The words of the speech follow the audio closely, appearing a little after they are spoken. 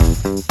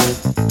Go,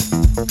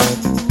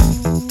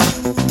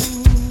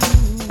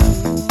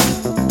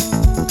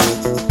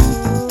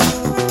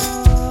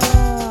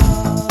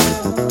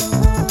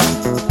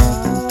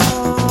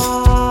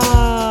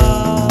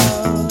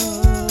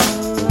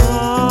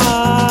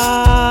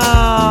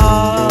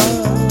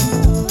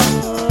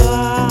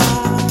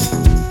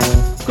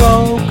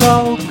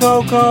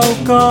 go,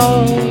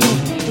 go,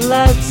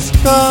 let's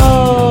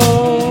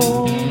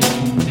go.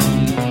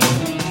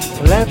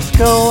 Let's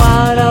go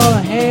out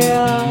of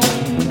here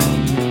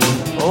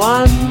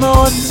one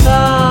more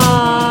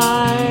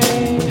time.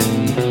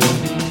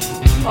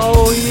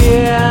 Oh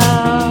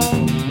yeah,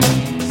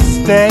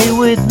 stay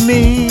with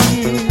me,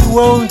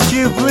 won't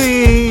you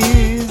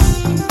please?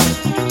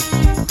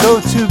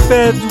 Go to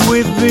bed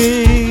with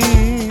me,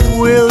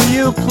 will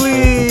you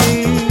please?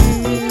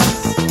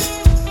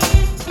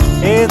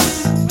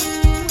 It's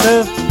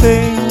the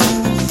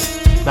things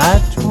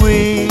that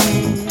we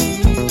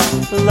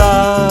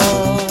love.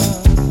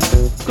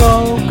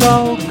 Go,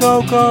 go,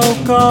 go, go,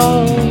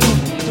 go,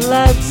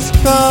 let's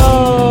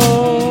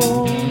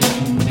go.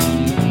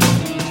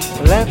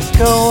 Let's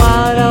go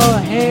out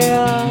of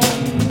here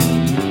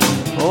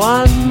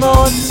one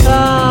more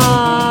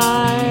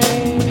time.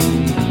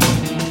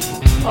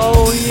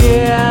 Oh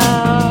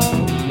yeah,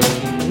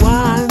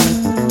 one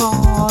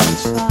more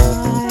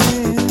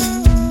time.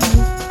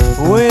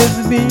 With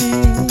me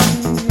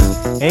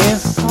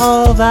is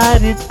all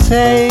that it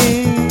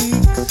takes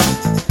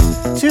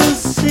to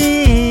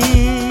see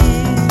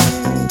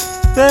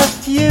the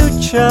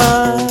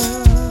future.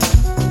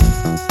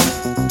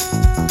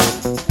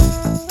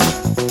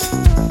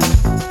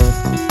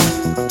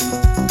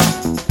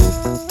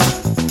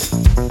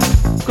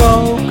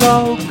 Go,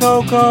 go,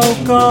 go, go,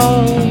 go,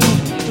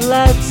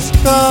 let's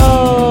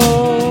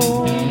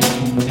go.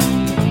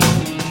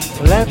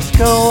 Let's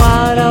go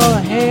out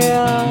of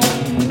here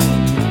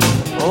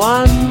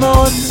one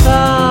more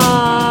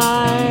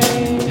time.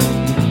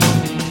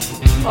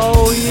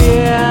 Oh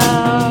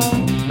yeah.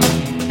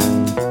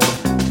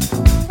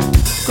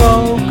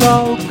 Go,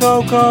 go,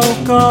 go, go,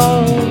 go,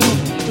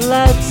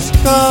 let's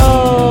go.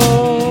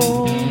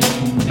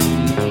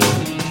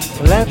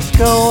 Let's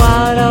go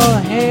out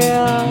of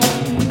here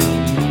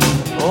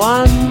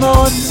one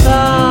more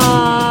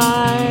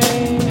time.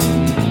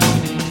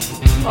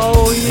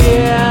 Oh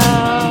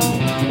yeah.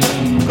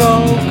 Go,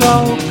 go,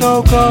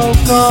 go, go,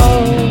 go,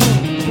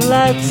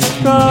 let's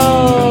go.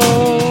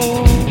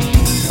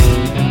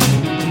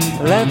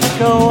 Let's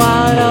go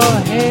out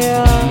of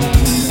here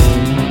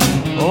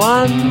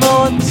one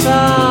more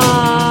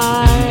time.